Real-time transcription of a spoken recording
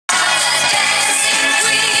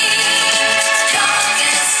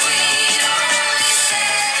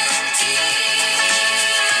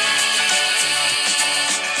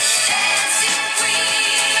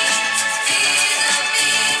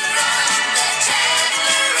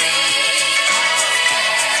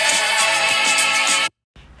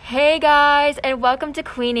guys, and welcome to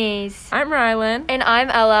Queenies. I'm Rylan. And I'm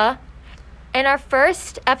Ella. And our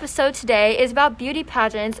first episode today is about beauty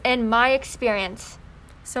pageants and my experience.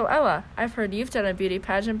 So Ella, I've heard you've done a beauty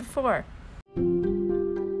pageant before.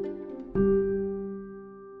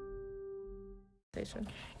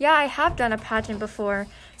 Yeah, I have done a pageant before.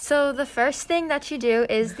 So the first thing that you do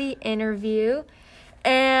is the interview.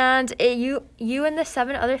 And you and the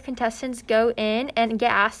 7 other contestants go in and get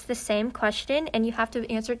asked the same question, and you have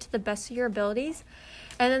to answer it to the best of your abilities.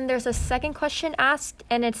 And then there's a second question asked,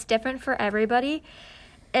 and it's different for everybody.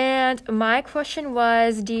 And my question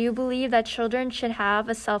was, do you believe that children should have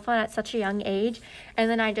a cell phone at such a young age? And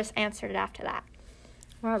then I just answered it after that.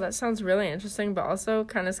 Wow, that sounds really interesting, but also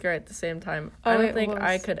kind of scary at the same time. Oh, I don't think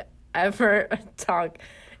I could ever talk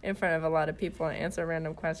in front of a lot of people and answer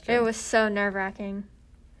random questions. It was so nerve-wracking.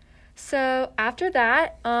 So after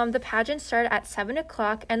that, the pageant started at 7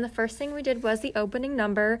 o'clock, and the first thing we did was the opening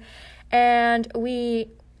number. And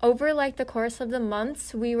over the course of the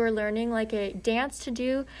months, we were learning a dance to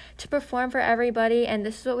do to perform for everybody, and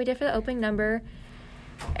this is what we did for the opening number.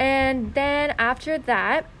 And then after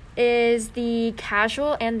that is the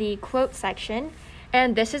casual and the quote section.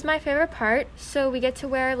 And this is my favorite part. So we get to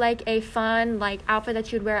wear a fun outfit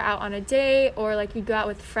that you'd wear out on a date, or you go out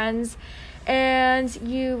with friends. And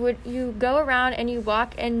you go around and you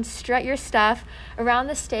walk and strut your stuff around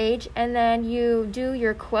the stage, and then you do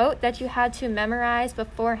your quote that you had to memorize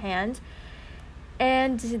beforehand.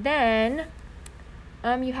 And then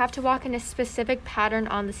you have to walk in a specific pattern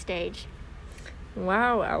on the stage.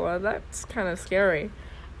 Wow, Ella, that's kind of scary.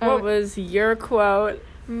 What was your quote?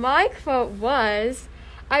 My quote was,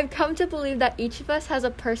 I've come to believe that each of us has a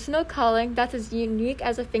personal calling that's as unique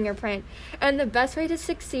as a fingerprint. And the best way to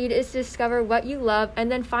succeed is to discover what you love and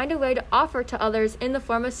then find a way to offer to others in the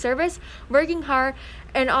form of service, working hard,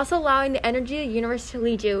 and also allowing the energy of the universe to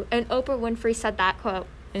lead you. And Oprah Winfrey said that quote.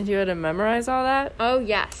 And you had to memorize all that? Oh,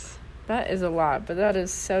 yes. That is a lot, but that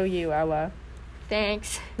is so you, Ella.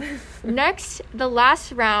 Thanks. Next, the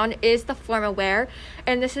last round is the formal wear,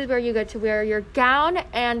 and this is where you get to wear your gown,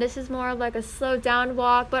 and this is more a slowed down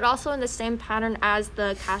walk, but also in the same pattern as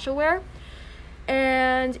the casual wear.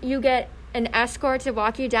 And you get an escort to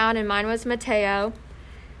walk you down, and mine was Mateo.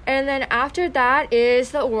 And then after that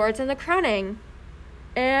is the awards and the crowning.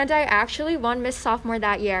 And I actually won Miss Sophomore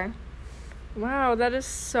that year. Wow, that is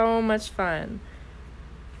so much fun.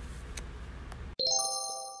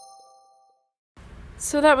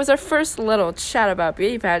 So that was our first little chat about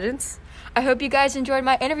beauty pageants. I hope you guys enjoyed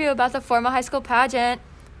my interview about the formal high school pageant.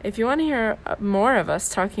 If you want to hear more of us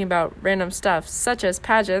talking about random stuff, such as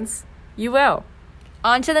pageants, you will.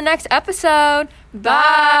 On to the next episode.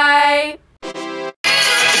 Bye!